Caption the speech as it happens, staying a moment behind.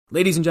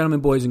Ladies and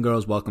gentlemen, boys and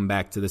girls, welcome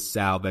back to the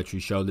Sal Vetri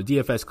Show. The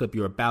DFS clip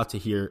you're about to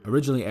hear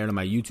originally aired on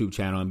my YouTube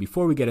channel, and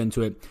before we get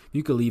into it, if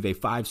you could leave a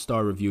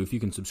 5-star review, if you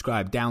can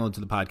subscribe, download to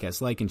the podcast,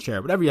 like and share,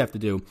 whatever you have to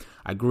do,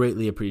 I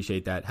greatly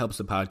appreciate that. Helps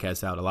the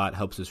podcast out a lot,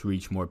 helps us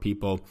reach more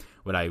people.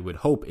 What I would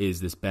hope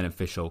is this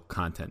beneficial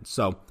content.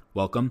 So,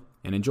 welcome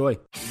and enjoy.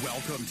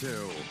 Welcome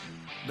to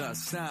the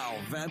Sal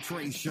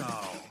Vetri Show.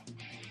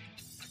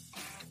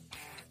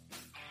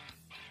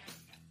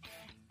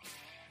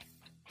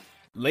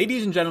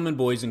 Ladies and gentlemen,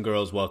 boys and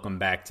girls, welcome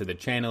back to the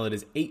channel. It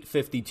is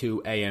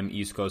 8:52 a.m.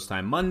 East Coast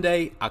time,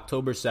 Monday,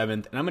 October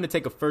 7th, and I'm going to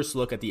take a first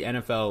look at the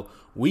NFL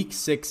Week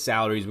 6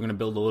 salaries. We're going to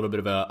build a little bit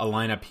of a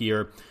lineup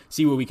here,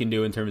 see what we can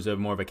do in terms of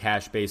more of a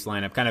cash-based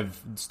lineup. Kind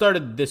of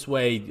started this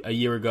way a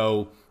year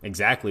ago,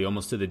 exactly,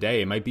 almost to the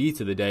day. It might be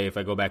to the day if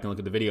I go back and look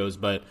at the videos,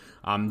 but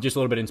just a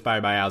little bit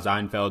inspired by Al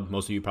Seinfeld.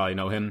 Most of you probably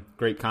know him.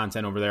 Great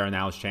content over there on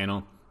Al's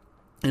channel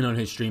and on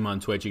his stream on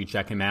Twitch. You can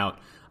check him out.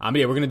 But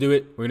yeah, we're going to do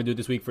it. We're going to do it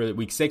this week for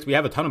week 6. We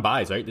have a ton of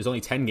buys, right? There's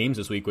only 10 games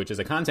this week, which as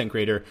a content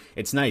creator,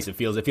 it's nice. It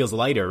feels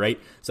lighter, right?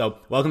 So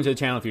welcome to the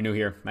channel if you're new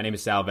here. My name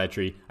is Sal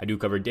Vetri. I do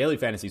cover daily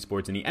fantasy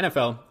sports in the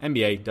NFL,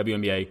 NBA,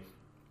 WNBA,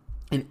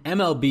 and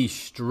MLB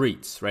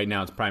streets. Right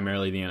now, it's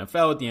primarily the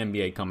NFL with the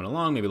NBA coming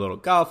along, maybe a little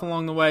golf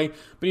along the way,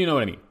 but you know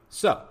what I mean.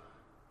 So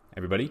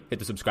everybody, hit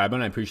the subscribe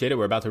button. I appreciate it.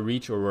 We're about to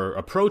reach, or we're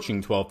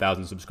approaching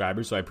 12,000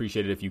 subscribers, so I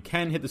appreciate it if you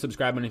can hit the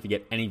subscribe button if you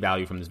get any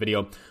value from this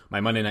video.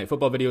 My Monday Night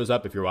Football video is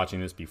up if you're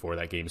watching this before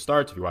that game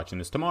starts. If you're watching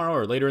this tomorrow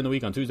or later in the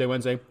week on Tuesday,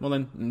 Wednesday, well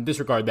then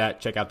disregard that.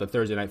 Check out the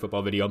Thursday Night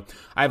Football video.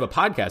 I have a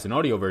podcast, an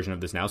audio version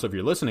of this now, so if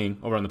you're listening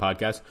over on the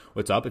podcast,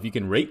 what's up? If you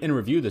can rate and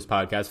review this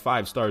podcast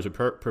 5 stars, or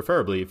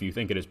preferably if you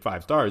think it is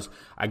 5 stars,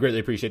 I greatly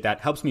appreciate that.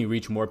 Helps me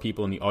reach more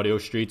people in the audio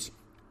streets.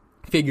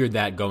 Figured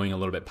that going a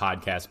little bit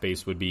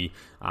podcast-based would be,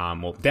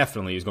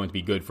 definitely is going to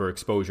be good for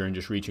exposure and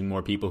just reaching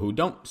more people who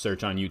don't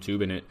search on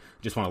YouTube and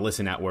just want to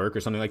listen at work or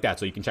something like that.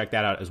 So you can check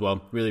that out as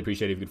well. Really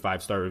appreciate it if you could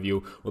 5-star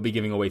review. We'll be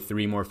giving away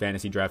 3 more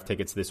fantasy draft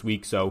tickets this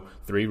week. So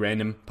 3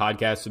 random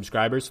podcast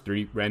subscribers,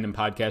 3 random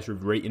podcast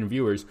rate and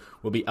viewers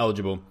will be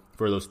eligible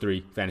for those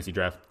 3 fantasy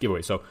draft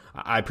giveaways. So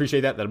I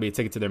appreciate that. That'll be a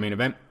ticket to their main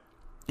event.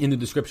 In the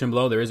description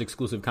below, there is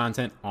exclusive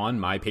content on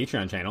my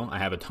Patreon channel. I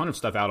have a ton of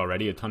stuff out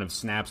already, a ton of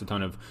snaps, a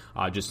ton of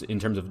just in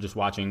terms of just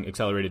watching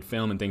accelerated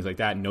film and things like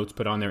that. Notes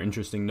put on there,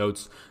 interesting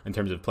notes in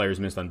terms of players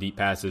missed on deep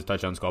passes,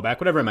 touchdowns, callback,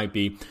 whatever it might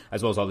be,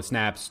 as well as all the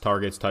snaps,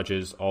 targets,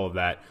 touches, all of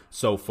that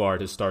so far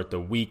to start the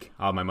week.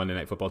 I'll have my Monday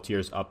Night Football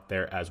tiers up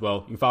there as well.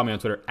 You can follow me on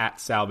Twitter at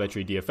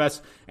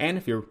SalVetriDFS. And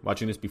if you're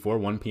watching this before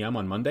 1 p.m.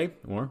 on Monday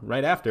or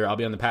right after, I'll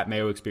be on the Pat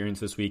Mayo Experience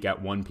this week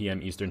at 1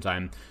 p.m. Eastern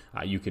Time.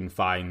 You can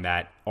find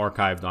that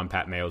archived on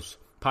Pat Mayo's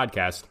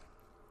podcast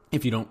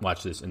if you don't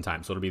watch this in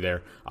time. So it'll be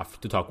there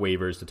to talk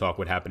waivers, to talk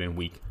what happened in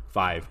week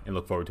 5, and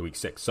look forward to week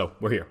 6. So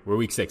we're here. We're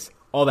week 6.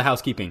 All the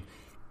housekeeping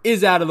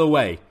is out of the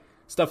way.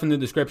 Stuff in the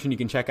description you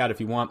can check out if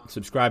you want.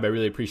 Subscribe. I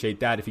really appreciate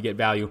that if you get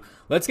value.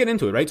 Let's get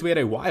into it, right? So we had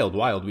a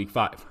wild week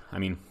 5. I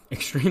mean,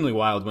 extremely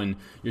wild when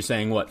you're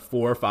saying, 4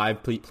 or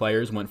 5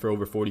 players went for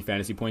over 40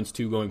 fantasy points,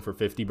 2 going for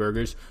 50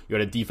 burgers. You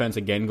had a defense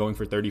again going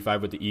for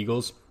 35 with the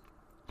Eagles,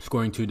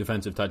 scoring 2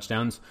 defensive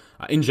touchdowns.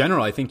 In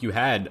general, I think you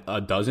had a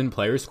dozen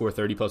players score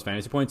 30-plus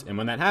fantasy points, and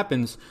when that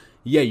happens,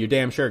 yeah, you're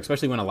damn sure,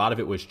 especially when a lot of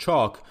it was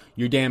chalk,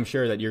 you're damn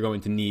sure that you're going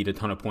to need a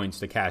ton of points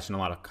to cash in a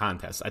lot of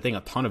contests. I think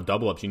a ton of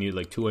double-ups, you needed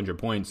like 200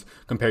 points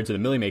compared to the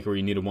Millie Maker where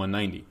you needed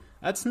 190.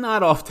 That's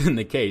not often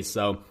the case,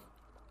 so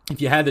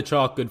if you had the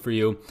chalk, good for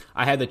you.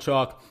 I had the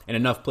chalk in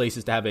enough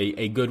places to have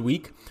a good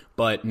week,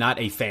 but not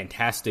a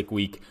fantastic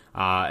week.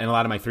 And a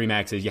lot of my 3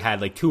 maxes, you had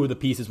like 2 of the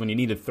pieces when you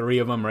needed 3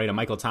 of them, right? A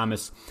Michael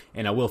Thomas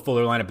and a Will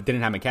Fuller lineup, but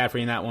didn't have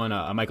McCaffrey in that one.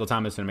 A Michael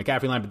Thomas and a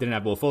McCaffrey lineup, but didn't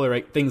have Will Fuller,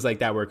 right? Things like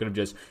that where it could have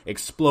just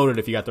exploded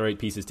if you got the right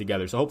pieces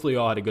together. So hopefully you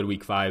all had a good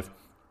week 5.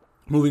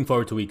 Moving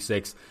forward to week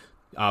 6.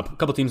 A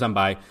couple teams on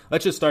bye.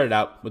 Let's just start it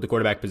out with the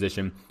quarterback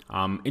position.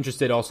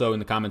 Interested also in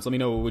the comments. Let me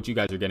know what you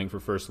guys are getting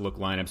for first look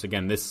lineups.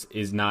 Again, this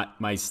is not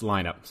my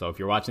lineup. So if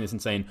you're watching this and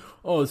saying,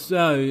 oh,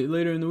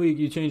 later in the week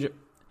you change it.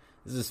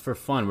 This is for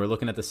fun. We're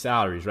looking at the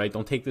salaries, right?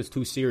 Don't take this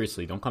too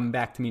seriously. Don't come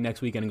back to me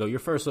next weekend and go, your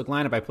first look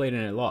lineup, I played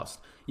and it lost.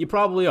 You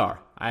probably are.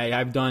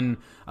 I've done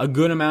a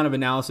good amount of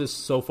analysis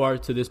so far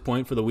to this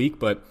point for the week,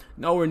 but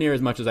nowhere near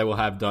as much as I will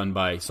have done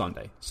by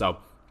Sunday. So,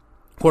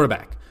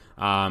 quarterback.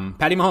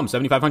 Patty Mahomes,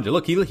 7,500.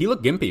 Look, he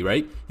looked gimpy,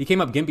 right? He came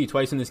up gimpy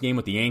twice in this game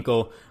with the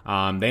ankle.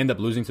 They end up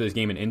losing to this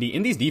game in Indy.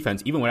 Indy's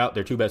defense, even without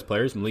their 2 best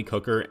players, Malik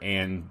Hooker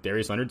and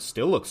Darius Leonard,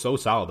 still looks so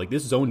solid. Like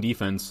this zone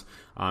defense,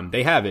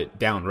 they have it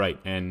down right.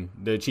 And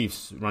the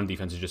Chiefs' run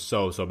defense is just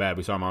so bad.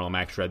 We saw Marlon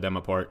Mack shred them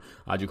apart.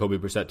 Jacoby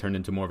Brissett turned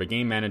into more of a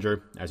game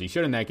manager, as he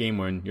should in that game,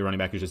 when your running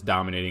back is just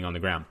dominating on the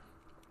ground.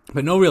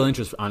 But no real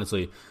interest,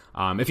 honestly.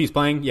 If he's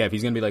playing, if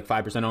he's going to be like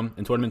 5% on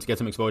in tournaments, get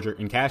some exposure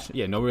in cash,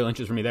 no real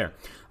interest for me there.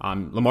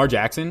 Lamar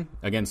Jackson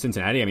against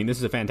Cincinnati, I mean, this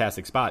is a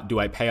fantastic spot. Do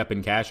I pay up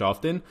in cash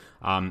often?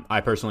 I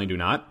personally do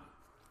not.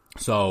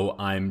 So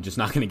I'm just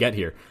not going to get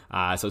here.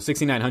 So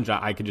 6,900,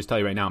 I can just tell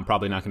you right now, I'm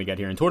probably not going to get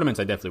here. In tournaments,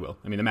 I definitely will.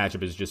 I mean, the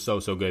matchup is just so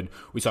good.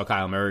 We saw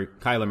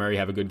Kyler Murray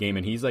have a good game,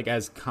 and he's like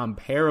as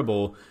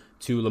comparable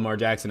to Lamar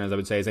Jackson, as I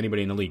would say, as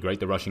anybody in the league, right?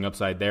 The rushing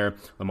upside there.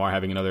 Lamar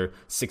having another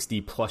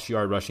 60-plus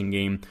yard rushing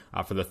game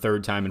for the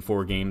third time in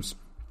 4 games.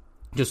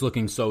 Just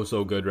looking so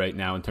good right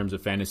now in terms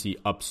of fantasy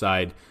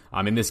upside.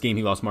 In this game,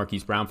 he lost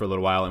Marquise Brown for a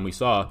little while, and we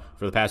saw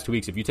for the past 2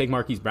 weeks, if you take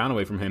Marquise Brown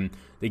away from him,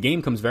 the game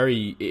becomes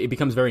very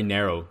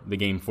narrow, the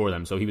game for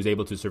them. So he was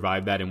able to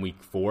survive that in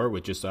week 4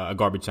 with just a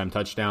garbage time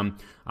touchdown.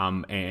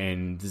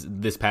 And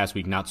this past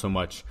week, not so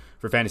much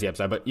for fantasy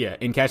upside. But yeah,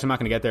 in cash, I'm not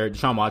going to get there.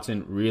 Deshaun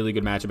Watson, really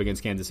good matchup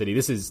against Kansas City.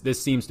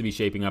 This seems to be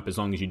shaping up as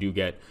long as you do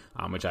get,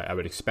 which I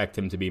would expect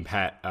him to be,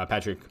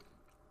 Patrick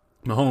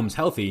Mahomes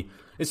healthy.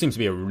 It seems to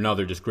be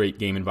another just great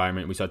game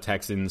environment. We saw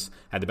Texans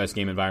had the best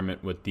game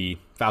environment with the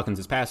Falcons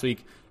this past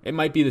week. It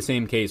might be the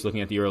same case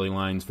looking at the early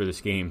lines for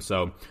this game.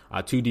 So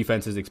 2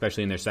 defenses,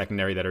 especially in their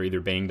secondary, that are either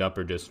banged up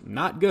or just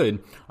not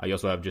good. You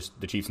also have just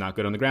the Chiefs not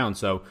good on the ground.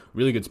 So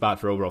really good spot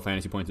for overall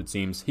fantasy points, it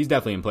seems. He's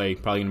definitely in play,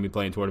 probably going to be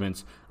playing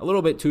tournaments. A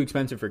little bit too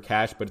expensive for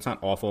cash, but it's not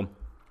awful.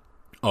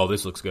 Oh,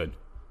 this looks good.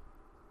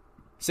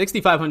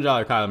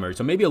 $6,500 Kyler Murray,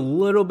 so maybe a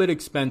little bit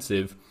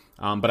expensive,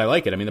 but I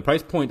like it. I mean, the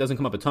price point doesn't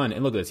come up a ton,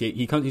 and look at this.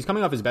 He's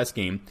coming off his best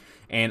game,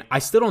 and I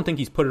still don't think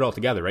he's put it all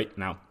together right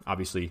now.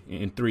 Obviously,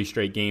 in 3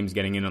 straight games,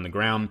 getting in on the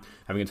ground,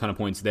 having a ton of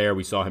points there.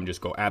 We saw him just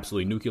go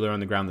absolutely nuclear on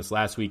the ground this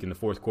last week in the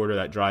fourth quarter,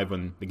 that drive,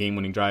 when the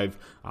game-winning drive,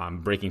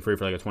 breaking free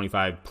for like a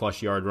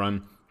 25-plus yard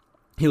run.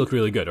 He looked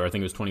really good, or I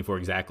think it was 24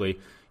 exactly.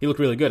 He looked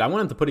really good. I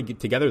want him to put it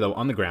together, though,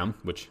 on the ground,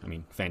 which, I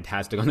mean,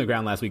 fantastic on the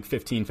ground last week,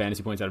 15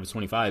 fantasy points out of his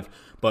 25.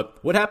 But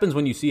what happens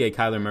when you see a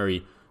Kyler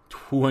Murray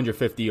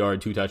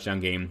 250-yard,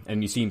 2-touchdown game,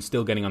 and you see him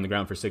still getting on the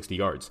ground for 60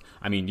 yards?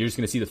 I mean, you're just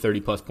going to see the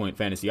 30-plus point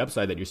fantasy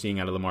upside that you're seeing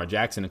out of Lamar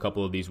Jackson a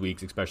couple of these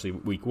weeks, especially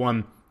week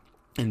 1.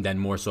 And then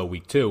more so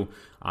week 2.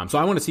 So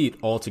I want to see it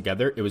all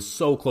together. It was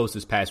so close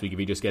this past week. If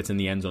he just gets in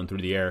the end zone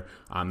through the air,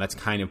 that's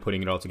kind of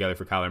putting it all together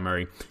for Kyler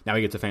Murray. Now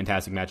he gets a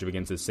fantastic matchup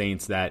against the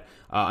Saints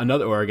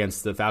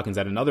against the Falcons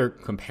at another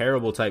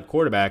comparable type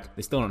quarterback.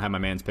 They still don't have my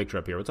man's picture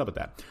up here. What's up with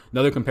that?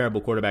 Another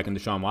comparable quarterback in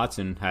Deshaun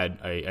Watson had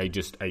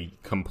a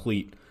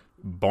complete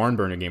barn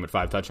burner game with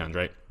 5 touchdowns,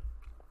 right?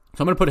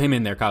 So I'm going to put him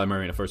in there, Kyler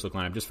Murray, in a first look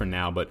lineup just for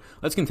now, but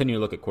let's continue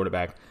to look at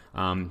quarterback.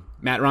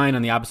 Matt Ryan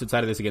on the opposite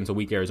side of this against a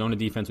weak Arizona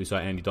defense. We saw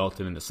Andy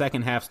Dalton in the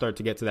second half start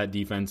to get to that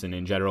defense, and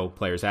in general,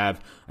 players have.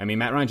 I mean,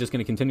 Matt Ryan's just going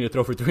to continue to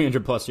throw for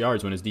 300-plus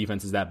yards when his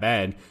defense is that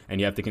bad, and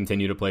you have to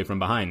continue to play from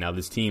behind. Now,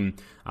 this team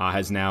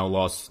has now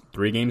lost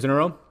 3 games in a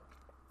row.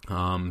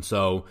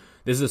 So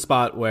this is a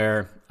spot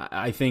where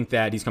I think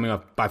that he's coming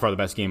off by far the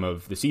best game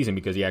of the season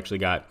because he actually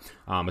got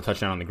a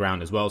touchdown on the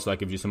ground as well, so that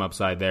gives you some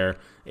upside there.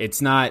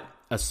 It's not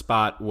a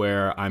spot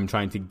where I'm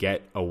trying to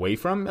get away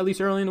from, at least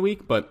early in the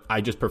week, but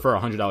I just prefer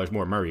 $100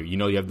 more Murray. You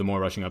know you have the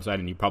more rushing upside,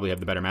 and you probably have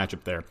the better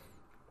matchup there.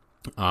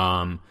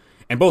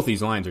 And both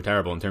these lines are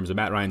terrible in terms of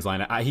Matt Ryan's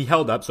line. He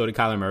held up, so did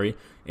Kyler Murray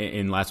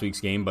in last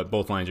week's game, but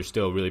both lines are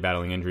still really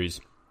battling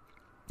injuries.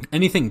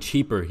 Anything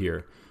cheaper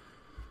here?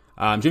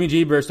 Jimmy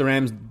G versus the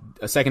Rams,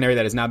 a secondary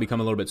that has now become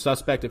a little bit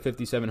suspect at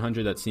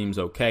 $5,700. That seems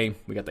okay.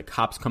 We got the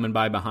cops coming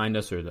by behind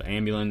us, or the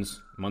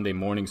ambulance. Monday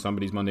morning,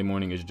 somebody's Monday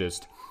morning is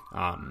just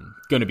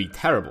going to be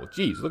terrible.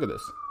 Jeez, look at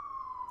this.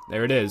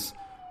 There it is.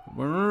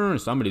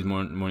 Somebody's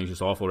morning is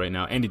just awful right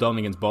now. Andy Dalton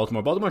against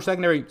Baltimore. Baltimore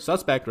secondary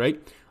suspect, right?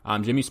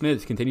 Jimmy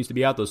Smith continues to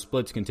be out. Those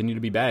splits continue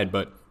to be bad,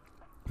 but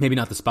maybe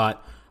not the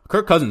spot.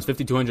 Kirk Cousins,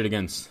 $5,200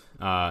 against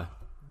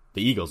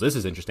the Eagles. This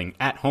is interesting.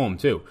 At home,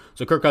 too.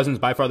 So Kirk Cousins,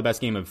 by far the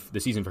best game of the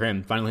season for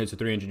him. Finally hits a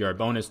 300-yard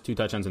bonus, 2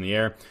 touchdowns in the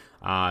air.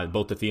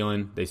 Both to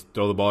Thielen. They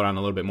throw the ball around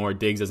a little bit more.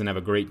 Diggs doesn't have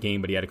a great game,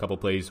 but he had a couple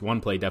plays.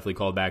 One play definitely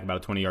called back,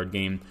 about a 20-yard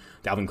game.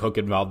 Dalvin Cook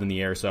involved in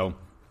the air. So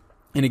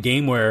in a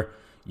game where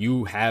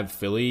you have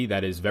Philly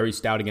that is very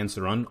stout against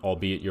the run,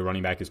 albeit your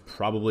running back is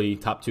probably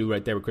top 2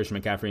 right there with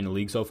Christian McCaffrey in the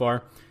league so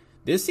far,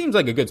 this seems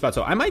like a good spot.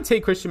 So I might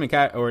take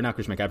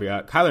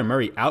Kyler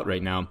Murray out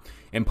right now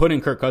and put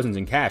in Kirk Cousins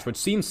in cash, which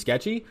seems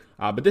sketchy,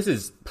 but this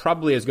is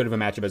probably as good of a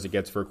matchup as it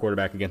gets for a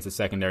quarterback against the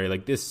secondary.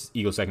 Like, this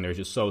Eagles secondary is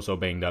just so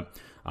banged up.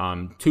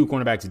 2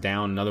 cornerbacks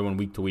down, another one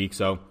week to week.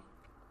 So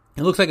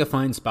it looks like a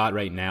fine spot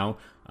right now.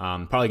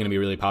 Probably going to be a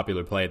really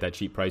popular play at that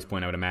cheap price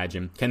point, I would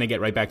imagine. Can they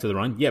get right back to the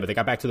run? Yeah, but they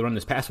got back to the run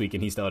this past week,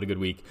 and he still had a good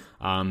week.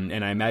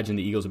 And I imagine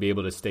the Eagles will be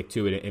able to stick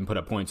to it and put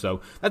up points.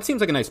 So that seems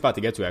like a nice spot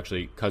to get to,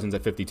 actually. Cousins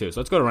at 52. So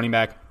let's go to running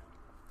back.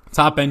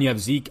 Top end, you have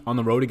Zeke on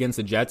the road against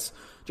the Jets.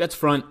 Jets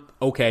front,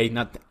 okay,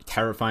 not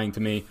terrifying to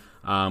me.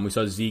 We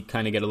saw Zeke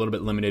kind of get a little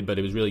bit limited, but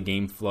it was really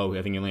game flow.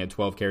 I think he only had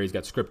 12 carries,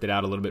 got scripted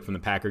out a little bit from the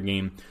Packer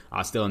game.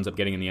 Still ends up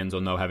getting in the end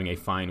zone, though, having a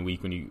fine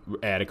week when you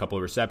add a couple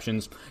of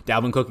receptions.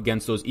 Dalvin Cook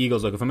against those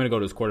Eagles. Look, if I'm going to go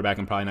to his quarterback,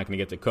 I'm probably not going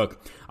to get to Cook.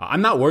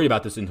 I'm not worried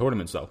about this in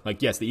tournaments, though.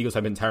 Like, yes, the Eagles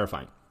have been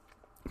terrifying,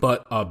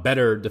 but a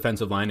better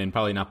defensive line, and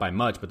probably not by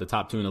much, but the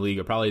top 2 in the league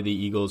are probably the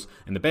Eagles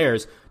and the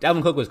Bears.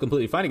 Dalvin Cook was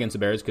completely fine against the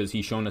Bears because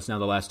he's shown us now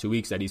the last 2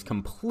 weeks that he's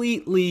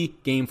completely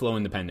game flow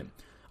independent.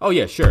 Oh,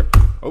 yeah, sure.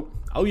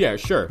 Oh, yeah,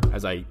 sure,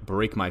 as I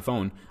break my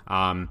phone.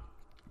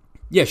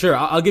 Yeah, sure.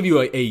 I'll give you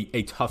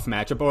a tough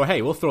matchup. Or,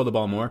 hey, we'll throw the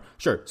ball more.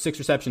 Sure, 6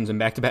 receptions in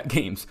back-to-back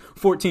games.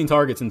 14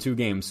 targets in 2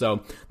 games.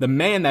 So the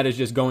man that is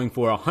just going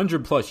for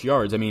 100-plus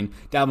yards. I mean,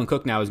 Dalvin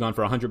Cook now has gone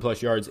for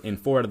 100-plus yards in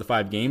 4 out of the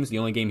 5 games. The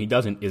only game he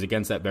doesn't is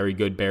against that very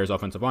good Bears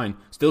offensive line.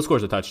 Still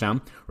scores a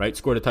touchdown, right?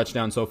 Scored a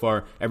touchdown so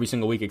far every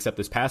single week except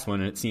this past one,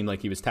 and it seemed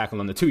like he was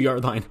tackled on the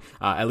 2-yard line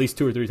at least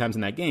 2 or 3 times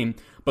in that game.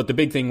 But the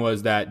big thing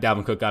was that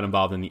Dalvin Cook got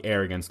involved in the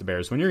air against the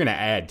Bears. When you're going to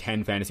add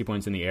 10 fantasy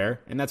points in the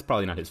air, and that's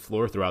probably not his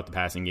floor throughout the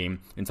passing game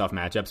in tough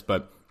matchups,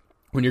 but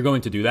when you're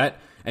going to do that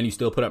and you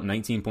still put up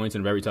 19 points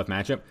in a very tough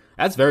matchup,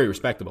 that's very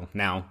respectable.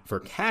 Now, for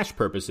cash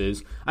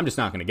purposes, I'm just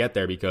not going to get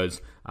there because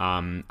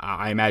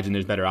I imagine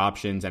there's better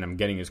options, and I'm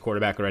getting his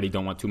quarterback already.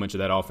 Don't want too much of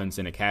that offense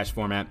in a cash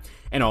format.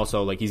 And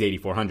also, like, he's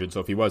 8,400, so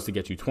if he was to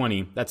get you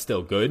 20, that's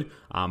still good.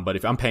 But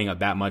if I'm paying up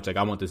that much, like,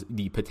 I want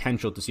the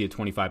potential to see a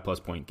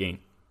 25-plus point gain.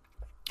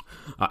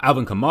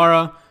 Alvin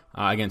Kamara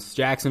against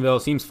Jacksonville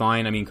seems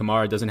fine. I mean,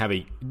 Kamara doesn't have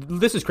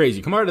this is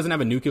crazy. Kamara doesn't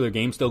have a nuclear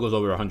game, still goes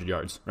over 100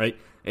 yards, right?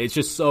 It's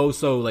just so,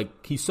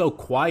 like, he's so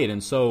quiet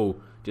and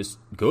so just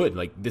good.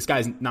 Like, this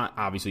guy's not,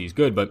 obviously he's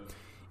good, but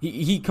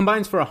he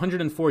combines for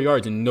 104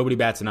 yards and nobody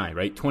bats an eye,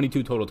 right?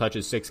 22 total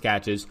touches, 6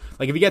 catches.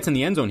 Like, if he gets in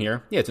the end zone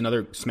here, yeah, it's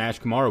another smash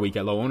Kamara week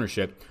at low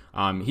ownership.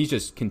 He's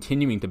just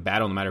continuing to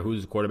battle no matter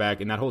who's the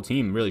quarterback, and that whole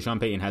team, really, Sean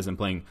Payton has them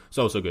playing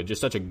so good.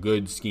 Just such a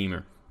good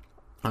schemer.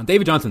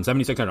 David Johnson,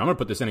 7,600. I'm going to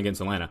put this in against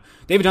Atlanta.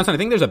 David Johnson, I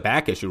think there's a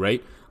back issue,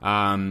 right?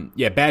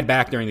 Bad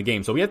back during the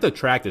game. So we have to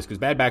track this because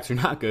bad backs are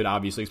not good,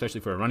 obviously,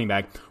 especially for a running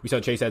back. We saw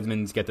Chase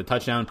Edmonds get the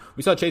touchdown.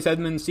 We saw Chase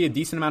Edmonds see a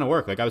decent amount of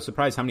work. Like, I was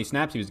surprised how many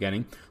snaps he was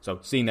getting. So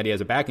seeing that he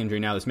has a back injury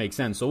now, this makes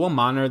sense. So we'll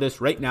monitor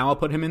this. Right now, I'll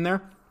put him in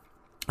there.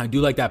 I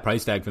do like that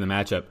price tag for the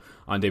matchup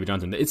on David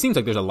Johnson. It seems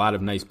like there's a lot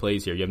of nice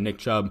plays here. You have Nick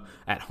Chubb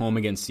at home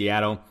against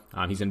Seattle.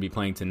 He's going to be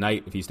playing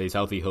tonight. If he stays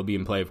healthy, he'll be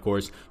in play, of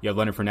course. You have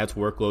Leonard Fournette's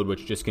workload,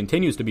 which just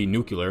continues to be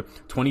nuclear.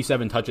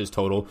 27 touches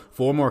total,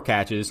 4 more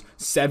catches,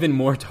 7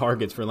 more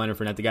targets for Leonard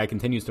Fournette. The guy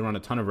continues to run a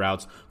ton of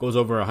routes, goes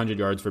over 100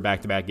 yards for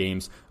back-to-back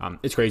games.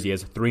 It's crazy. He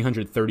has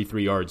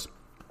 333 yards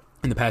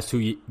in the past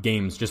 2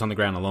 games just on the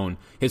ground alone.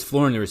 His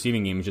floor in the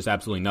receiving game is just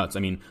absolutely nuts.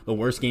 I mean, the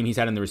worst game he's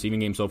had in the receiving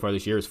game so far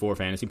this year is 4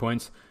 fantasy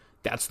points.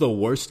 That's the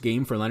worst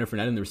game for Leonard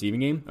Fournette in the receiving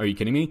game? Are you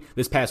kidding me?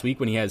 This past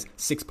week when he has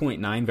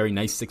 6.9, very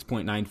nice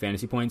 6.9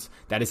 fantasy points,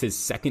 that is his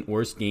second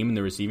worst game in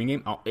the receiving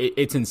game.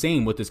 It's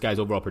insane what this guy's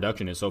overall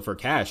production is. So for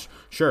cash,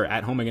 sure,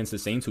 at home against the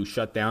Saints, who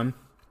shut down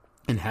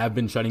and have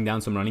been shutting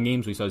down some running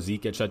games. We saw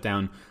Zeke get shut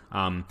down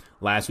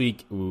last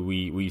week.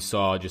 We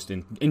saw just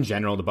in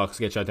general the Bucs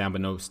get shut down,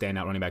 but no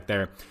standout running back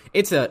there.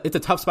 It's a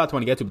tough spot to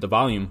want to get to, but the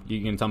volume,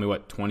 you can tell me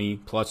what, 20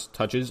 plus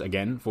touches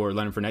again for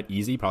Leonard Fournette,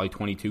 easy, probably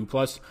 22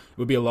 plus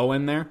would be a low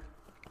end there.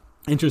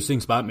 Interesting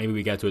spot. Maybe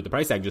we get to it. The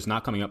price tag just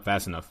not coming up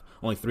fast enough.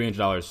 Only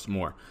 $300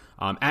 more.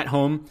 At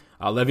home,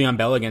 Le'Veon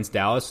Bell against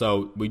Dallas.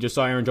 So we just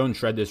saw Aaron Jones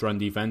shred this run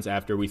defense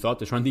after we thought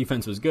this run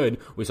defense was good.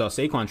 We saw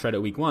Saquon shred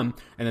it week 1,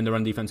 and then the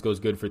run defense goes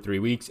good for 3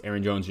 weeks.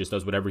 Aaron Jones just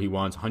does whatever he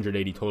wants.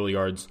 180 total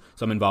yards,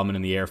 some involvement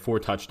in the air,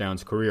 4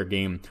 touchdowns, career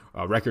game,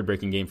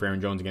 record-breaking game for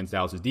Aaron Jones against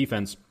Dallas's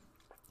defense.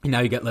 And now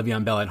you get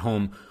Le'Veon Bell at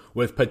home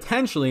with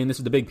potentially, and this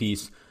is the big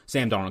piece,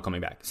 Sam Darnold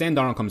coming back. Sam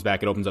Darnold comes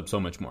back, it opens up so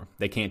much more.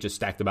 They can't just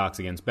stack the box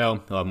against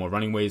Bell. He'll have more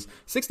running ways.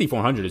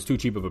 6,400 is too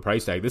cheap of a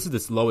price tag. This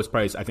is the lowest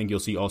price I think you'll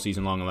see all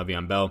season long on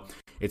Le'Veon Bell.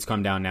 It's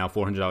come down now,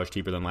 $400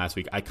 cheaper than last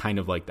week. I kind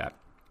of like that.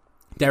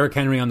 Derrick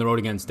Henry on the road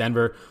against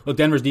Denver. Look,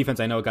 Denver's defense,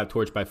 I know it got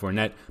torched by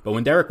Fournette, but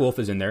when Derek Wolfe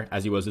is in there,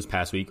 as he was this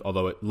past week,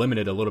 although it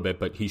limited a little bit,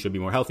 but he should be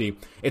more healthy,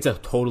 it's a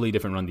totally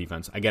different run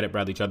defense. I get it,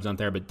 Bradley Chubb's not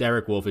there, but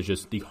Derek Wolfe is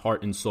just the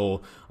heart and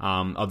soul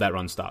of that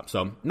run stop.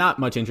 So not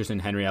much interest in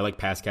Henry. I like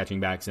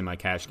pass-catching backs in my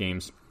cash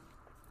games.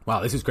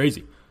 Wow, this is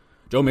crazy.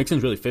 Joe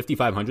Mixon's really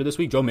 5,500 this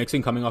week. Joe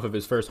Mixon coming off of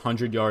his first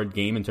 100-yard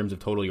game in terms of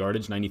total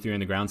yardage, 93 on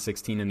the ground,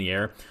 16 in the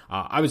air.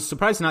 I was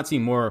surprised to not see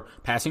more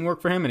passing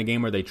work for him in a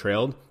game where they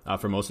trailed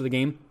for most of the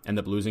game, end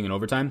up losing in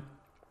overtime.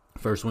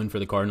 First win for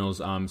the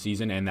Cardinals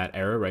season and that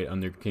era, right,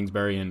 under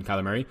Kingsbury and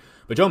Kyler Murray.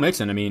 But Joe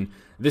Mixon, I mean,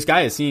 this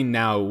guy has seen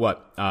now,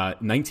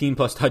 19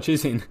 plus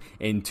touches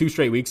in 2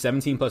 straight weeks,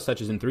 17 plus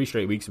touches in 3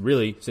 straight weeks,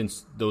 really,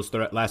 since those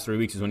last 3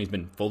 weeks is when he's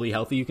been fully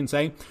healthy, you can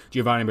say.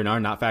 Giovanni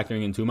Bernard not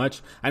factoring in too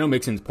much. I know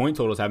Mixon's point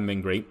totals haven't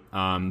been great,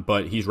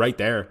 but he's right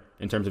there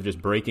in terms of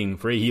just breaking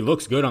free. He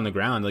looks good on the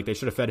ground. Like, they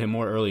should have fed him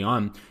more early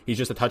on. He's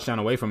just a touchdown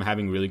away from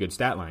having really good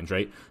stat lines,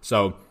 right?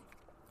 So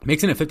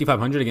Mixon at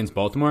 5,500 against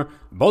Baltimore.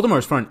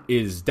 Baltimore's front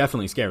is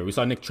definitely scary. We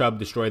saw Nick Chubb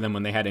destroy them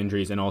when they had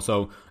injuries, and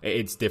also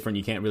it's different.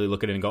 You can't really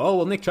look at it and go, oh,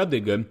 well, Nick Chubb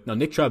did good. No,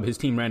 Nick Chubb, his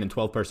team ran in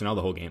 12 personnel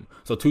the whole game.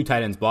 So 2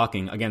 tight ends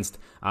blocking against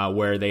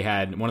where they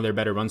had one of their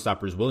better run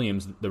stoppers,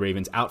 Williams, the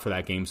Ravens, out for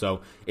that game.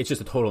 So it's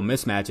just a total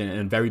mismatch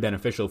and very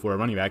beneficial for a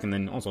running back. And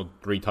then also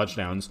 3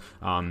 touchdowns.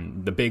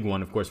 The big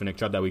one, of course, for Nick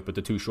Chubb that week, but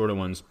the 2 shorter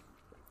ones.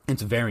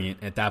 It's a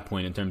variant at that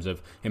point in terms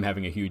of him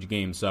having a huge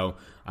game. So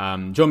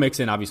Joe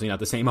Mixon, obviously not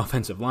the same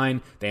offensive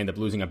line. They end up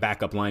losing a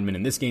backup lineman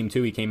in this game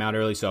too. He came out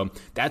early, so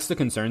that's the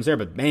concerns there.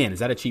 But man, is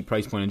that a cheap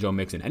price point on Joe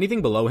Mixon?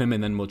 Anything below him,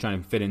 and then we'll try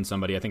and fit in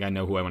somebody. I think I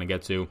know who I want to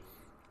get to.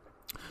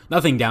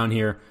 nothing down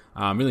here.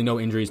 Really no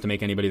injuries to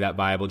make anybody that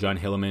viable. John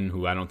Hilliman,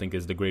 who I don't think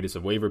is the greatest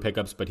of waiver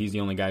pickups, but he's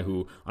the only guy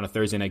who on a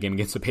Thursday night game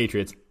against the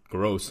Patriots,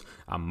 gross,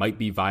 might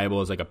be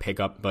viable as like a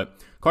pickup. But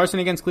Carson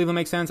against Cleveland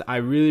makes sense. I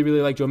really,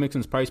 really like Joe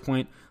Mixon's price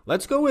point.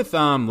 Let's go with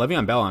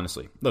Le'Veon Bell,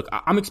 honestly. Look,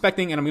 I'm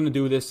expecting, and I'm going to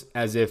do this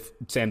as if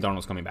Sam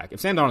Darnold's coming back. If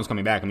Sam Darnold's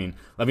coming back, I mean,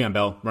 Le'Veon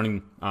Bell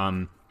running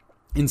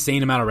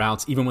insane amount of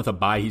routes. Even with a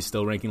bye, he's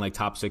still ranking like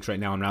top 6 right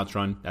now in routes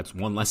run. That's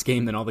one less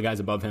game than all the guys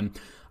above him.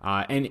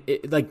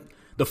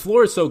 The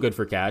floor is so good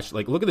for cash.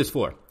 Like, look at this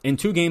floor. In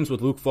 2 games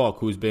with Luke Falk,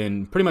 who's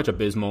been pretty much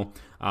abysmal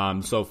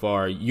so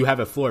far, you have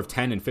a floor of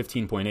 10 and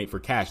 15.8 for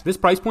cash. This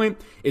price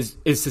point is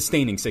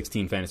sustaining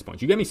 16 fantasy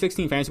points. You get me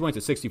 16 fantasy points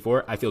at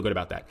 64, I feel good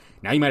about that.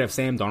 Now you might have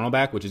Sam Darnold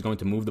back, which is going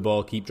to move the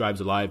ball, keep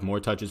drives alive, more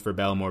touches for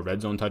Bell, more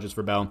red zone touches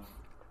for Bell.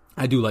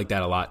 I do like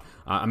that a lot.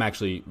 I'm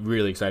actually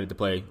really excited to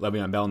play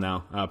Le'Veon Bell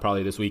now,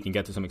 probably this week, and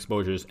get to some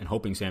exposures, and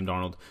hoping Sam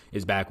Darnold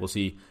is back. We'll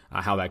see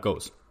how that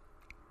goes.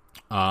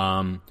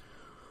 Wide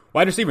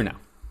receiver now.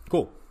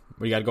 Cool. What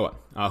do you got to go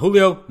up?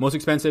 Julio, most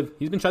expensive.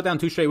 He's been shut down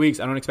 2 straight weeks.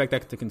 I don't expect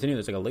that to continue.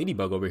 There's like a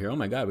ladybug over here. Oh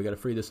my God, we got to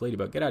free this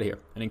ladybug. Get out of here.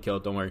 I didn't kill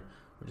it. Don't worry.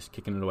 We're just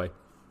kicking it away.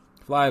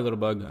 Fly, little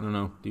bug. I don't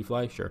know. Do you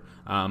fly? Sure.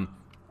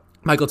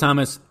 Michael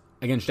Thomas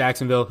against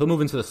Jacksonville. He'll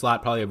move into the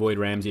slot, probably avoid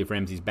Ramsey if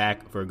Ramsey's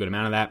back for a good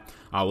amount of that.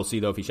 We'll see,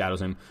 though, if he shadows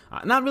him.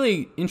 Not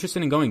really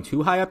interested in going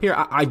too high up here.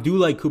 I do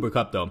like Cooper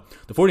Kupp, though.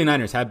 The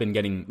 49ers have been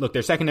getting... Look,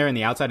 their secondary on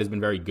the outside has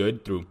been very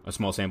good through a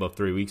small sample of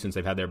 3 weeks since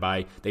they've had their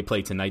bye. They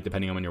play tonight,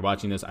 depending on when you're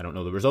watching this. I don't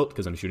know the result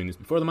because I'm shooting this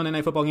before the Monday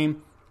Night Football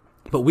game.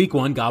 But week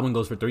 1, Godwin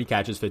goes for 3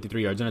 catches,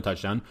 53 yards, and a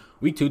touchdown.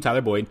 Week 2,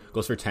 Tyler Boyd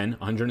goes for 10,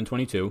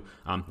 122.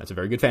 That's a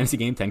very good fantasy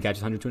game, 10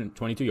 catches,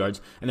 122 yards.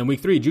 And then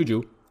week 3,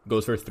 Juju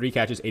goes for 3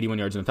 catches, 81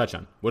 yards, and a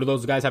touchdown. What do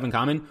those guys have in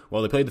common?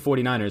 Well, they played the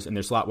 49ers, and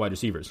they're slot wide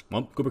receivers.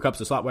 Well, Cooper Kupp's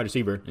a slot wide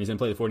receiver, and he's going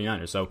to play the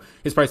 49ers. So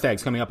his price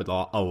tag's coming up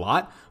a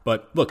lot.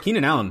 But look,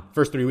 Keenan Allen,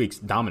 first 3 weeks,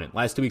 dominant.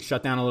 Last 2 weeks,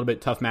 shut down a little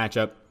bit, tough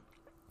matchup.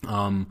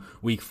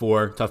 Week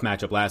 4, tough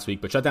matchup last week,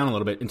 but shut down a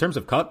little bit. In terms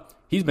of Kupp,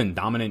 he's been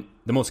dominant,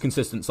 the most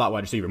consistent slot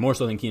wide receiver, more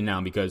so than Keenan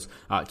Allen, because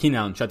Keenan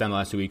Allen shut down the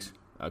last 2 weeks.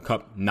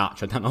 Kupp not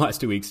shut down the last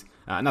 2 weeks.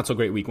 Not so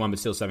great week 1, but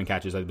still 7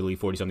 catches, I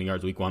believe, 40-something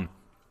yards week 1.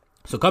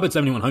 So Kupp at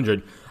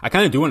 7,100, I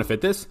kind of do want to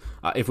fit this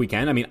if we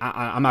can. I mean,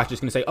 I'm not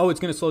just going to say, oh, it's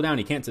going to slow down.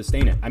 He can't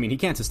sustain it. I mean, he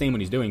can't sustain what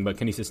he's doing, but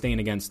can he sustain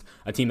against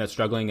a team that's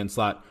struggling against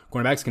slot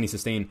cornerbacks? Can he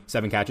sustain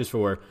 7 catches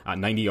for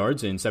 90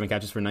 yards and 7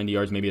 catches for 90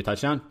 yards, maybe a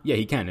touchdown? Yeah,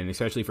 he can, and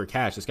especially for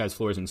cash, this guy's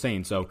floor is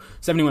insane. So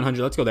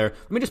 7,100, let's go there.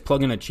 Let me just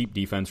plug in a cheap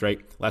defense, right?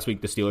 Last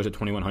week, the Steelers at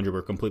 2,100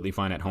 were completely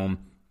fine at home.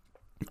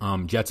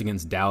 Jets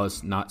against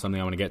Dallas, not something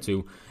I want to get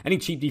to. Any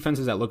cheap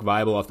defenses that look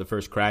viable off the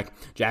first crack?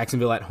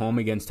 Jacksonville at home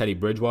against Teddy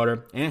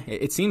Bridgewater.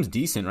 It seems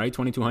decent, right?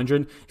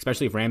 2,200,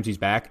 especially if Ramsey's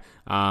back.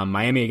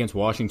 Miami against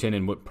Washington,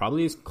 and what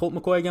probably is Colt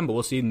McCoy again, but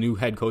we'll see. The new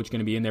head coach going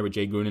to be in there with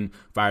Jay Gruden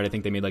fired. I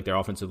think they made like their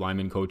offensive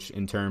lineman coach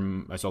in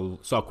term. I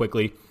saw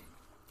quickly.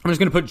 I'm just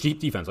going to put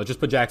cheap defense. Let's just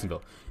put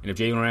Jacksonville. And if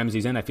Jalen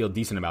Ramsey's in, I feel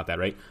decent about that,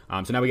 right?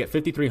 So now we get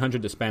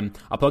 5,300 to spend.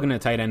 I'll plug in a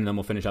tight end, and then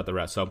we'll finish out the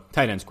rest. So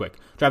tight end's quick.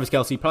 Travis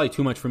Kelce, probably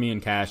too much for me in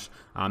cash.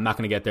 I'm not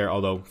going to get there,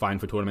 although fine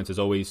for tournaments as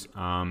always.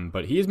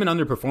 But he has been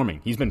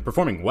underperforming. He's been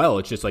performing well.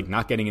 It's just like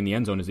not getting in the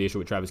end zone is the issue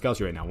with Travis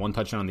Kelce right now. 1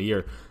 touchdown on the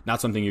year,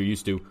 not something you're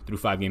used to through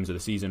 5 games of the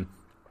season.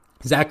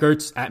 Zach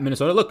Ertz at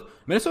Minnesota. Look,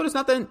 Minnesota's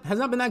has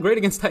not been that great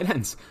against tight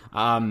ends.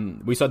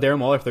 We saw Darren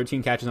Waller,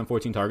 13 catches on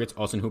 14 targets.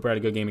 Austin Hooper had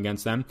a good game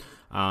against them.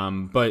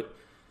 But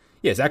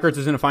yeah, Zach Ertz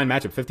is in a fine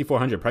matchup,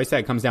 5,400. Price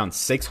tag comes down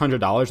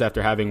 $600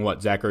 after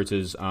having Zach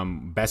Ertz's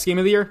best game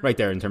of the year, right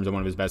there in terms of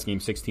one of his best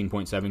games,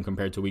 16.7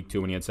 compared to week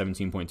 2 when he had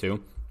 17.2.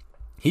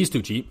 He's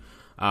too cheap.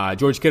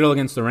 George Kittle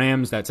against the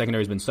Rams. That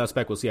secondary's been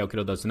suspect. We'll see how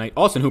Kittle does tonight.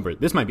 Austin Hooper,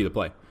 this might be the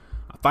play.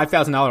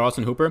 $5,000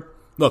 Austin Hooper.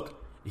 Look,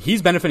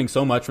 he's benefiting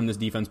so much from this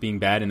defense being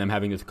bad and them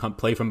having to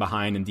play from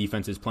behind, and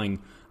defenses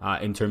playing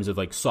in terms of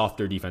like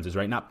softer defenses,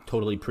 right? Not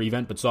totally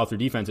prevent, but softer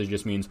defenses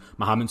just means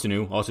Mohamed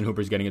Sanu, Austin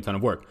Hooper's getting a ton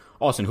of work.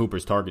 Austin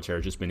Hooper's target share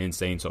has just been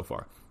insane so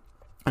far.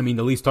 I mean,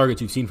 the least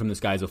targets you've seen from this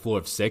guy is a floor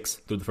of 6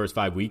 through the first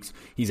 5 weeks.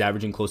 He's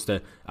averaging close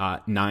to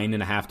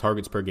 9.5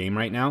 targets per game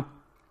right now.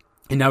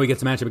 And now he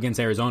gets a matchup against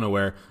Arizona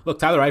where, look,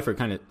 Tyler Eifert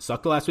kind of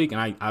sucked last week,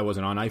 and I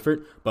wasn't on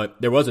Eifert, but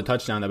there was a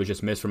touchdown that was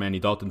just missed from Andy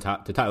Dalton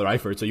to Tyler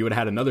Eifert, so you would have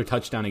had another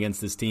touchdown against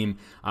this team.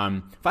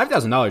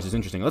 $5,000 is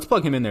interesting. Let's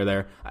plug him in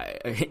there.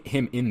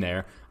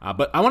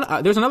 But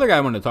there's another guy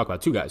I wanted to talk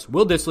about, 2 guys.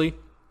 Will Dissly.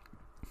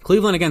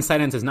 Cleveland against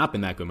tight ends has not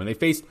been that good. When they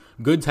faced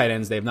good tight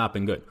ends, they have not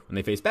been good. When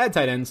they face bad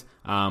tight ends,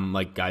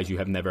 like guys you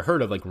have never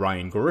heard of, like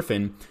Ryan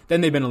Griffin, then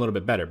they've been a little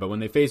bit better. But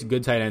when they face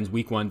good tight ends,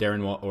 week 1,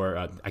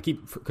 I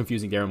keep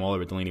confusing Darren Waller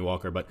with Delaney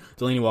Walker, but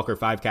Delaney Walker,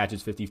 5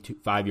 catches,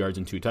 55 yards,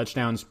 and 2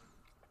 touchdowns.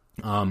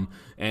 And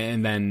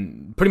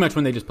then pretty much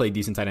when they just play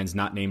decent tight ends,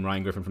 not named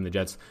Ryan Griffin from the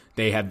Jets,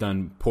 they have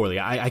done poorly.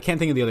 I can't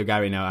think of the other guy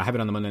right now. I have it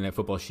on the Monday Night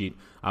Football sheet,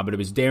 but it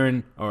was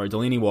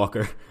Delaney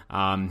Walker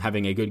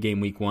having a good game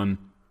week 1.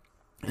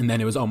 And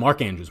then it was,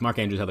 Mark Andrews. Mark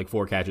Andrews had like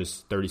 4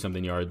 catches,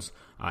 30-something yards,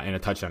 and a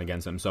touchdown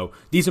against him. So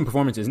decent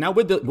performances. Now,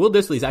 Will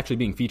Dissly is actually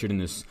being featured in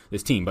this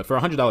team, but for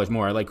 $100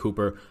 more, I like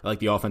Cooper. I like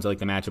the offense. I like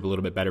the matchup a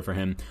little bit better for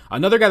him.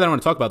 Another guy that I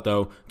want to talk about,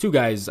 though, 2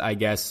 guys, I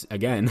guess,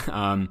 again.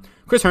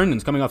 Chris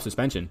Herndon's coming off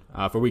suspension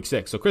for Week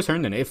 6. So Chris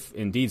Herndon, if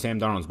indeed Sam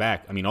Darnold's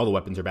back, I mean, all the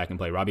weapons are back in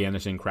play. Robbie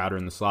Anderson, Crowder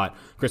in the slot.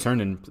 Chris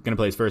Herndon going to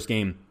play his first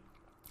game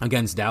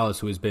against Dallas,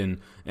 who has been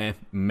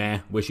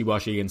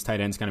wishy-washy against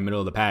tight ends, kind of middle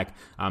of the pack.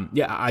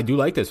 I do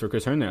like this for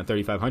Chris Herndon at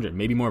 3,500.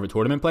 Maybe more of a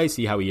tournament play,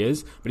 see how he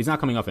is. But he's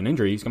not coming off an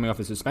injury. He's coming off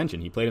a suspension.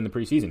 He played in the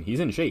preseason. He's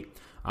in shape.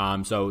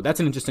 So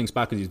that's an interesting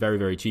spot because he's very,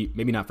 very cheap.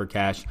 Maybe not for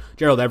cash.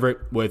 Gerald Everett,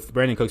 with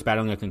Brandon Cooks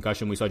battling a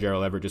concussion, we saw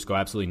Gerald Everett just go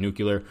absolutely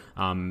nuclear.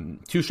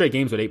 2 straight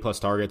games with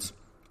 8+ targets.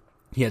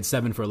 He had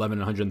 7 for 11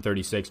 and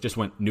 136, just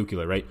went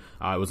nuclear, right?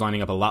 It was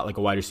lining up a lot like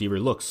a wide receiver.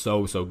 Looks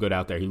so good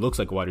out there. He looks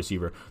like a wide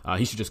receiver.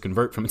 He should just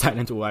convert from a tight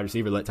end to a wide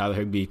receiver, let Tyler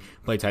Higbee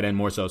play tight end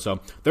more so. So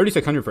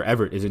 3,600 for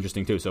Everett is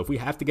interesting too. So if we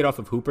have to get off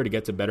of Hooper to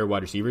get to better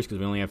wide receivers, because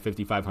we only have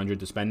 5,500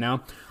 to spend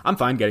now, I'm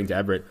fine getting to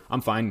Everett.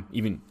 I'm fine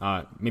even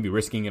maybe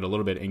risking it a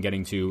little bit and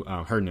getting to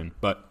Herndon.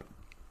 But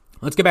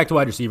let's get back to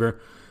wide receiver.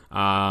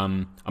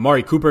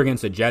 Amari Cooper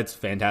against the Jets,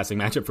 fantastic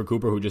matchup for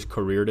Cooper, who just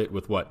careered it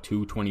with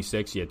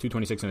 226. Yeah,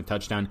 226 and a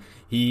touchdown.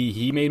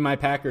 He made my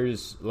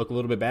Packers look a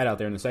little bit bad out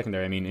there in the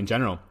secondary. I mean, in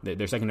general,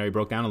 their secondary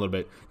broke down a little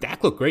bit.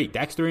 Dak looked great.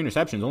 Dak's 3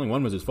 interceptions. Only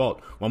one was his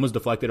fault. One was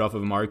deflected off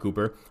of Amari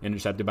Cooper,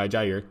 intercepted by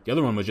Jair. The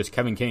other one was just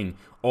Kevin King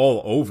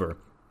all over.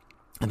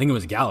 I think it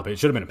was Gallup. It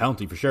should have been a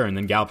penalty for sure. And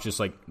then Gallup's just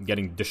like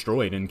getting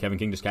destroyed, and Kevin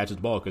King just catches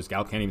the ball because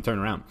Gallup can't even turn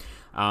around.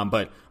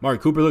 But Amari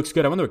Cooper looks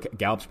good. I wonder what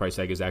Gallup's price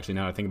tag is actually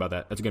now that I think about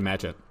that. That's a good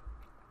matchup.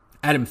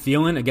 Adam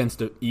Thielen against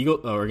the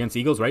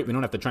Eagles, right? We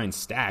don't have to try and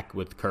stack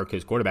with Kirk,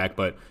 his quarterback,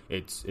 but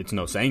it's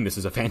no saying this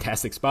is a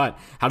fantastic spot.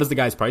 How does the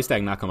guy's price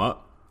tag not come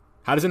up?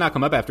 How does it not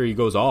come up after he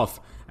goes off?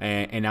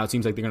 And now it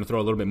seems like they're going to throw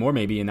a little bit more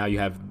maybe, and now you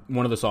have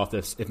one of the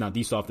softest, if not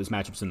the softest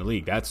matchups in the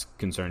league. That's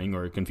concerning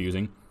or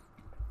confusing.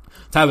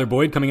 Tyler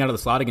Boyd coming out of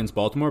the slot against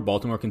Baltimore.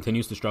 Baltimore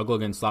continues to struggle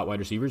against slot wide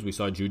receivers. We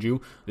saw Juju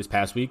this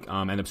past week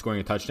end up scoring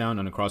a touchdown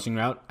on a crossing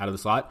route out of the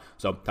slot.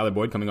 So Tyler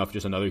Boyd coming off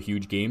just another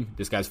huge game.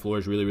 This guy's floor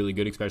is really, really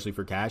good, especially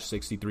for cash,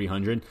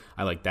 6,300.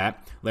 I like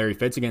that. Larry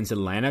Fitz against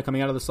Atlanta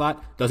coming out of the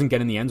slot. Doesn't get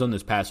in the end zone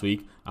this past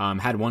week.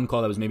 Had one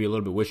call that was maybe a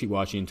little bit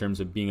wishy-washy in terms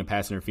of being a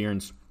pass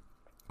interference.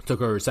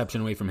 Took a reception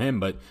away from him,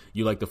 but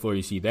you like the floor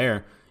you see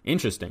there.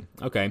 Interesting.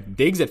 Okay.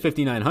 Diggs at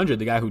 5,900,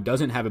 the guy who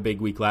doesn't have a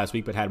big week last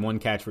week but had 1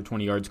 catch for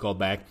 20 yards called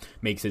back,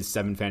 makes his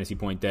 7 fantasy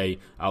point day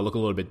look a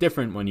little bit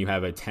different when you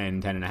have a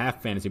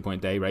 10.5 fantasy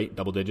point day, right?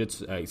 Double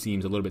digits. It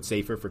seems a little bit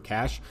safer for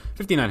cash.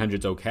 5,900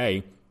 is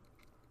okay.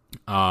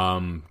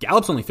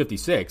 Gallup's only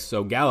 56,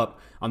 so Gallup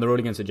on the road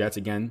against the Jets,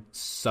 again,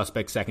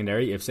 suspect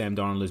secondary. If Sam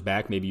Darnold is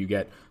back, maybe you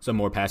get some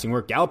more passing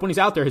work. Gallup, when he's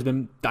out there, has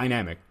been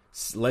dynamic.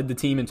 Led the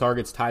team in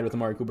targets, tied with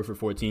Amari Cooper for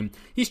 14.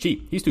 He's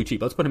cheap. He's too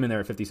cheap. Let's put him in there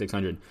at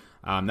 5,600.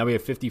 Now we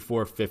have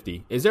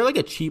 5,450. Is there like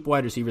a cheap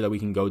wide receiver that we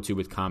can go to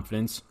with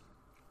confidence?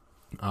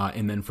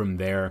 And then from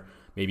there,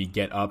 maybe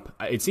get up.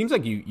 It seems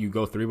like you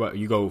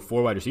go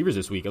 4 wide receivers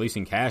this week, at least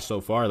in cash so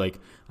far. Like,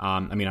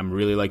 I'm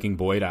really liking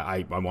Boyd.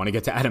 I want to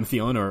get to Adam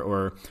Thielen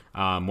or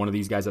one of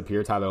these guys up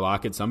here, Tyler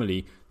Lockett,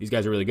 somebody. These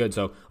guys are really good.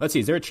 So let's see.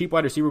 Is there a cheap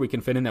wide receiver we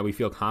can fit in that we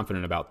feel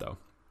confident about, though?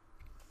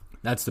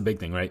 That's the big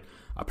thing, right?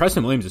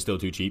 Preston Williams is still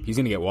too cheap. He's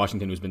going to get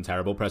Washington, who's been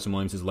terrible. Preston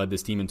Williams has led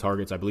this team in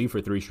targets, I believe,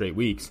 for 3 straight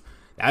weeks.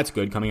 That's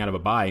good coming out of a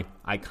bye.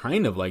 I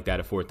kind of like that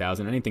at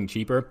 4,000. Anything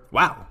cheaper?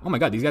 Wow. Oh, my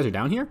God. These guys are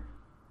down here?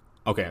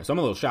 Okay, so I'm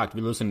a little shocked. If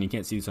you're listening, you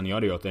can't see this on the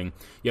audio thing.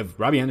 You have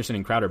Robbie Anderson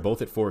and Crowder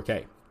both at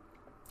 4K.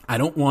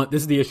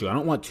 This is the issue. I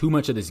don't want too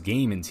much of this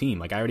game and team.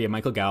 Like, I already have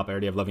Michael Gallup. I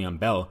already have Le'Veon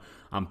Bell.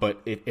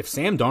 But if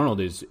Sam Darnold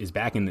is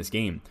back in this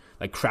game,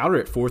 like Crowder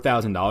at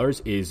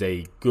 $4,000 is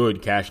a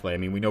good cash play. I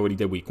mean, we know what he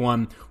did week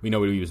 1. We know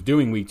what he was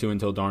doing week 2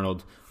 until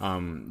Darnold,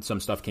 some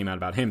stuff came out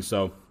about him.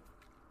 So,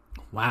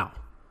 wow.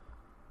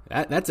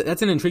 That's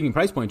an intriguing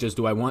price point. Just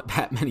do I want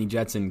that many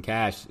Jets in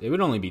cash? It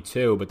would only be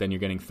 2, but then you're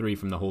getting 3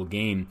 from the whole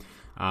game.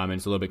 And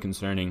it's a little bit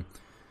concerning.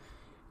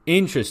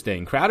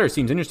 Interesting. Crowder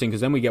seems interesting because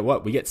then we get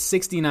what? We get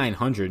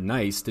 6,900.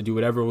 Nice to do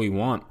whatever we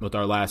want with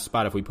our last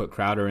spot if we put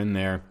Crowder in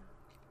there.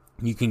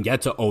 You can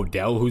get to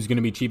Odell, who's going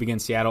to be cheap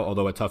against Seattle,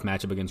 although a tough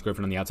matchup against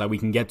Griffin on the outside. We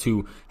can get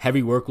to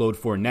heavy workload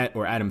for Fournette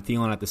or Adam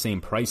Thielen at the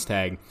same price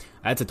tag.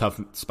 That's a tough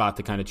spot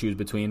to kind of choose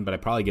between, but I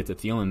probably get to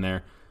Thielen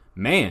there.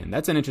 Man,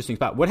 that's an interesting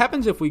spot. What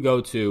happens if we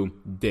go to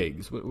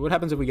Diggs? What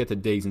happens if we get to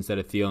Diggs instead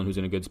of Thielen, who's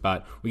in a good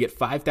spot? We get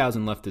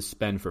 5,000 left to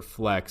spend for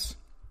flex.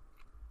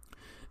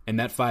 And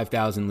that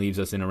 5,000 leaves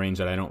us in a range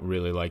that I don't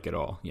really like at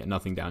all. Yeah,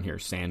 nothing down here.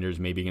 Sanders,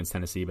 maybe against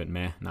Tennessee, but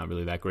not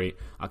really that great.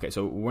 Okay,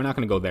 so we're not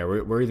going to go there.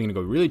 We're either going to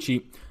go really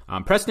cheap.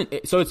 Preston,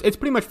 so it's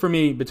pretty much for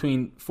me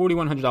between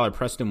 $4,100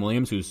 Preston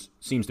Williams, who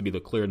seems to be the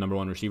clear number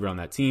 1 receiver on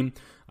that team,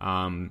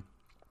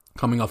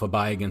 coming off a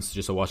bye against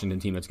just a Washington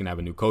team that's going to have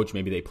a new coach.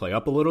 Maybe they play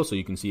up a little, so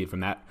you can see it from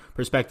that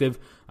perspective.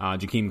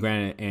 Jakeem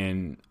Grant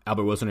and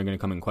Albert Wilson are going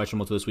to come in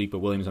questionable to this week, but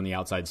Williams on the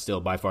outside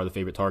still by far the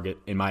favorite target,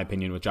 in my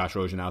opinion, with Josh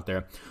Rosen out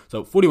there.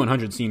 So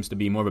 4,100 seems to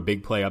be more of a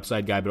big play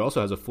upside guy, but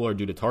also has a floor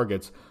due to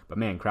targets. But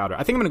man, Crowder,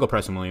 I think I'm going to go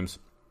Preston Williams.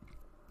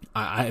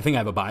 I think I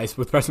have a bias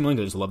with Preston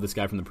Williams. I just love this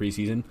guy from the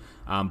preseason.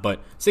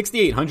 But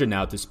 6,800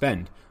 now to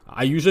spend.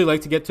 I usually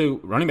like to get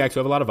to running backs who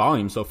have a lot of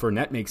volume, so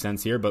Fournette makes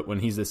sense here, but when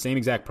he's the same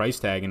exact price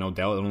tag, and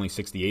Odell at only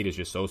 68 is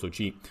just so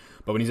cheap,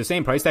 but when he's the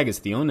same price tag as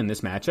Thielen in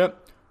this matchup,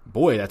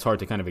 boy, that's hard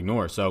to kind of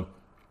ignore. So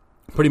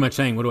pretty much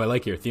saying, what do I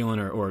like here,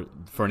 Thielen or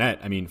Fournette?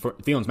 I mean,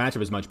 Thielen's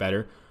matchup is much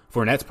better.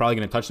 Fournette's probably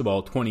going to touch the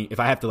ball 20. If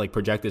I have to like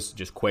project this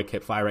just quick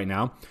hit fly right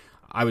now,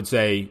 I would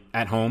say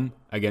at home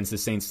against the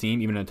Saints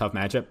team, even in a tough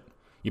matchup,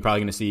 you're probably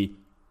going to see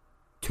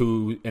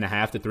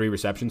 2.5 to 3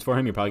 receptions for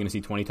him. You're probably going to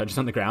see 20 touches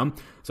on the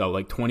ground. So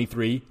like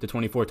 23 to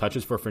 24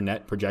 touches for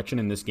Fournette projection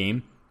in this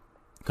game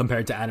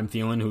compared to Adam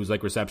Thielen, who's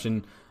like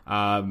reception,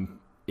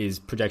 his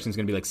projection is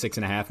going to be like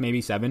 6.5,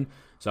 maybe 7.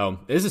 So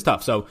this is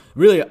tough. So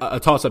really a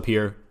toss up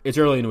here. It's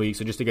early in the week,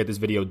 so just to get this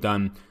video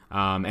done.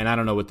 And I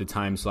don't know what the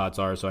time slots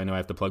are, so I know I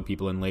have to plug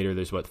people in later.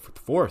 There's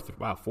fourth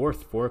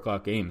 4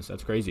 o'clock games.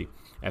 That's crazy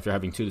after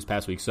having 2 this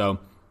past week. So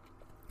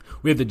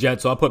we have the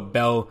Jets, so I'll put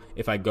Bell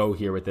if I go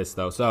here with this,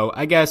 though. So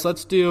I guess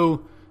let's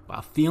do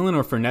Thielen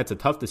or Fournette's a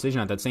tough decision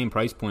at that same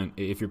price point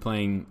if you're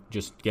playing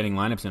just getting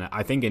lineups in it.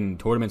 I think in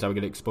tournaments I would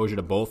get exposure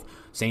to both.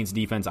 Saints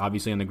defense,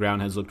 obviously, on the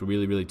ground has looked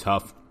really, really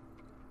tough.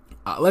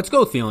 Let's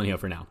go with Thielen here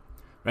for now.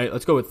 Right?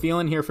 Let's go with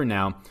Thielen here for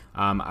now.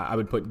 I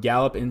would put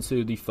Gallup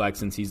into the flex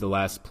since he's the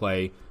last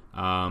play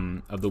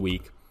of the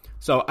week.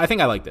 So I think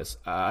I like this.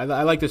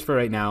 I like this for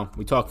right now.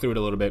 We talked through it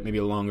a little bit, maybe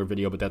a longer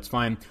video, but that's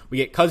fine. We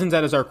get Cousins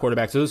out as our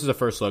quarterback. So this is a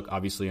first look.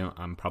 Obviously,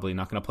 I'm probably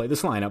not going to play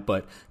this lineup,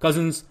 but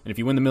Cousins, and if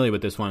you win the milli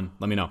with this one,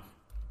 let me know.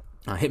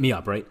 Hit me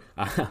up, right?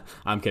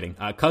 I'm kidding.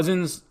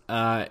 Cousins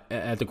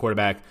at the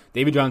quarterback,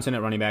 David Johnson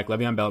at running back,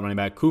 Le'Veon Bell at running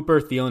back, Cooper,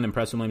 Thielen, and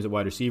Preston Williams at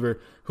wide receiver,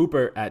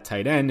 Hooper at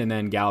tight end, and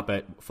then Gallup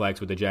at flex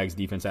with the Jags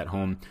defense at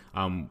home.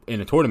 In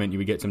a tournament, you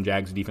would get some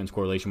Jags defense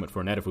correlation with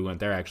Fournette if we went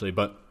there, actually,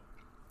 but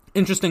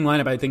interesting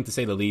lineup, I think, to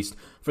say the least.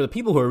 For the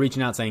people who are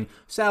reaching out saying,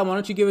 Sal, why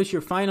don't you give us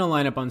your final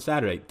lineup on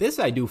Saturday? This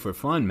I do for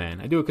fun, man.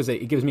 I do it because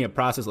it gives me a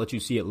process, lets you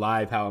see it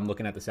live, how I'm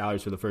looking at the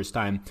salaries for the first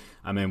time,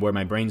 and where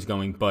my brain's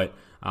going. But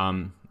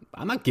I'm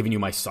not giving you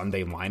my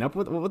Sunday lineup.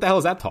 What the hell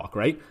is that talk,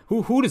 right?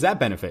 Who does that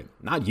benefit?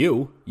 Not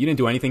you. You didn't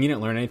do anything. You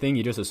didn't learn anything.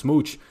 You're just a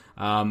smooch.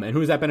 And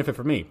who does that benefit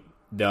for me?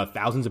 The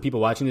thousands of people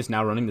watching this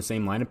now running the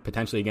same lineup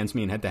potentially against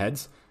me in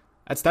head-to-heads?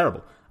 That's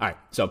terrible. All right,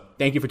 so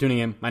thank you for tuning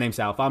in. My name's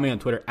Sal. Follow me on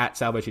Twitter at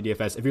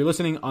SalVetchaDFS. If you're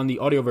listening on the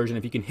audio version,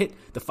 if you can hit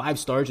the 5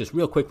 stars just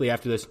real quickly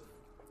after this,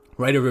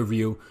 write a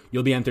review.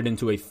 You'll be entered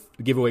into a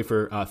giveaway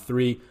for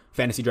 3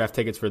 fantasy draft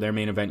tickets for their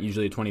main event,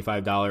 usually a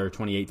 $25 or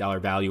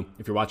 $28 value.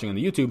 If you're watching on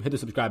the YouTube, hit the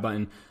subscribe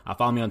button.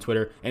 Follow me on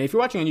Twitter. And if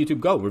you're watching on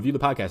YouTube, go review the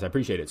podcast. I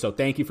appreciate it. So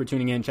thank you for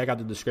tuning in. Check out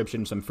the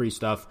description, some free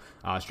stuff,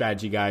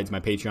 strategy guides, my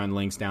Patreon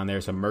links down there,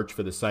 some merch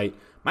for the site.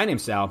 My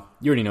name's Sal.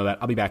 You already know that.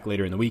 I'll be back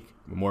later in the week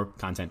with more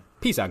content.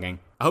 Peace out, gang.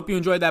 I hope you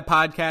enjoyed that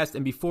podcast.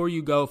 And before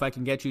you go, if I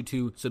can get you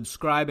to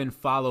subscribe and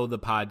follow the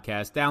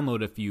podcast,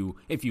 download if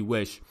you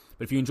wish.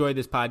 But if you enjoyed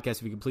this podcast,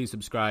 if you could please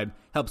subscribe,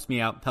 helps me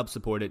out, helps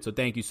support it. So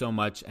thank you so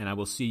much, and I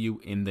will see you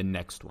in the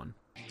next one.